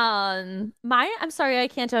 I'm sorry I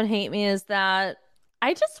can't don't hate me is that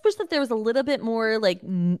I just wish that there was a little bit more like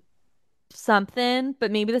something,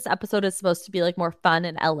 but maybe this episode is supposed to be like more fun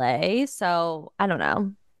in LA. So I don't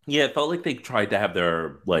know. Yeah, it felt like they tried to have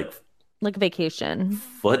their like Like vacation.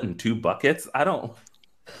 Foot and two buckets? I don't...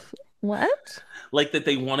 What? Like that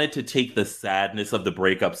they wanted to take the sadness of the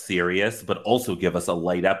breakup serious, but also give us a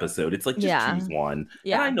light episode. It's like, just choose one.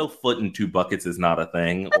 Yeah. And I know foot and two buckets is not a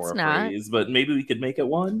thing or a phrase, but maybe we could make it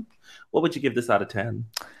one. What would you give this out of 10?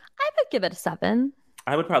 I would give it a 7.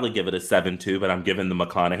 I would probably give it a 7 too, but I'm giving the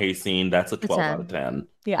McConaughey scene, that's a 12 out of 10.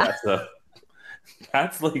 Yeah.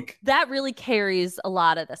 That's like... That really carries a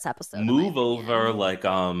lot of this episode. Move over, like,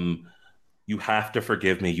 You Have to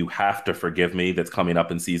Forgive Me, You Have to Forgive Me, that's coming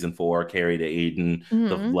up in season 4, Carrie to Aiden.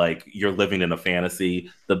 Mm-hmm. You're living in a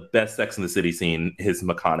fantasy. The best Sex in the City scene is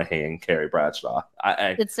McConaughey and Carrie Bradshaw.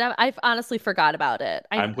 I've honestly forgot about it.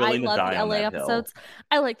 I'm willing to die the LA on that episodes. hill.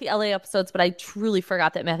 I like the LA episodes, but I truly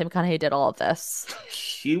forgot that Matthew McConaughey did all of this.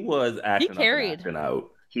 He was acting out.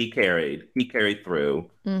 He carried through.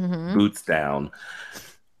 Mm-hmm. Boots down.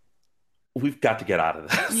 We've got to get out of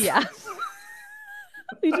this. Yeah.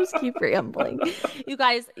 We just keep rambling. You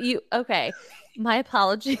guys, okay. My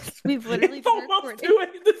apologies. We've literally been recording.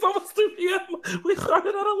 It's almost 2 p.m. We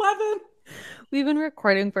started at 11. We've been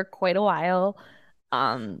recording for quite a while.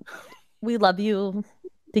 We love you.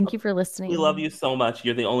 Thank you for listening. We love you so much.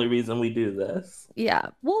 You're the only reason we do this. Yeah.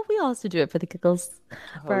 Well, we also do it for the giggles,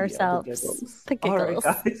 for ourselves. The giggles.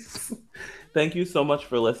 All right, guys. Thank you so much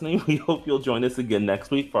for listening. We hope you'll join us again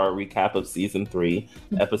next week for our recap of season 3,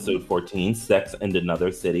 episode 14, Sex and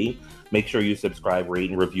Another City. Make sure you subscribe, rate,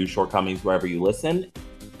 and review Shortcomings wherever you listen.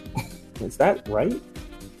 Is that right?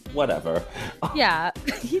 Whatever. Yeah.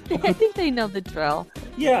 I think they know the drill.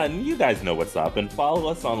 Yeah, and you guys know what's up. And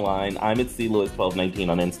follow us online. I'm at CLewis1219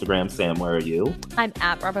 on Instagram. Sam, where are you? I'm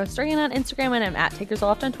at Bravo Storian on Instagram, and I'm at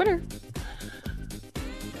TakersLoft on Twitter.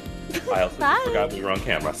 I also just forgot we were on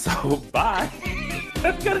camera, so bye.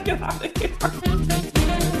 I'm gonna get out of here.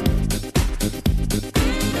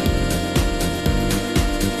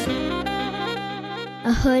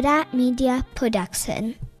 A Huda Media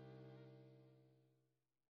Production.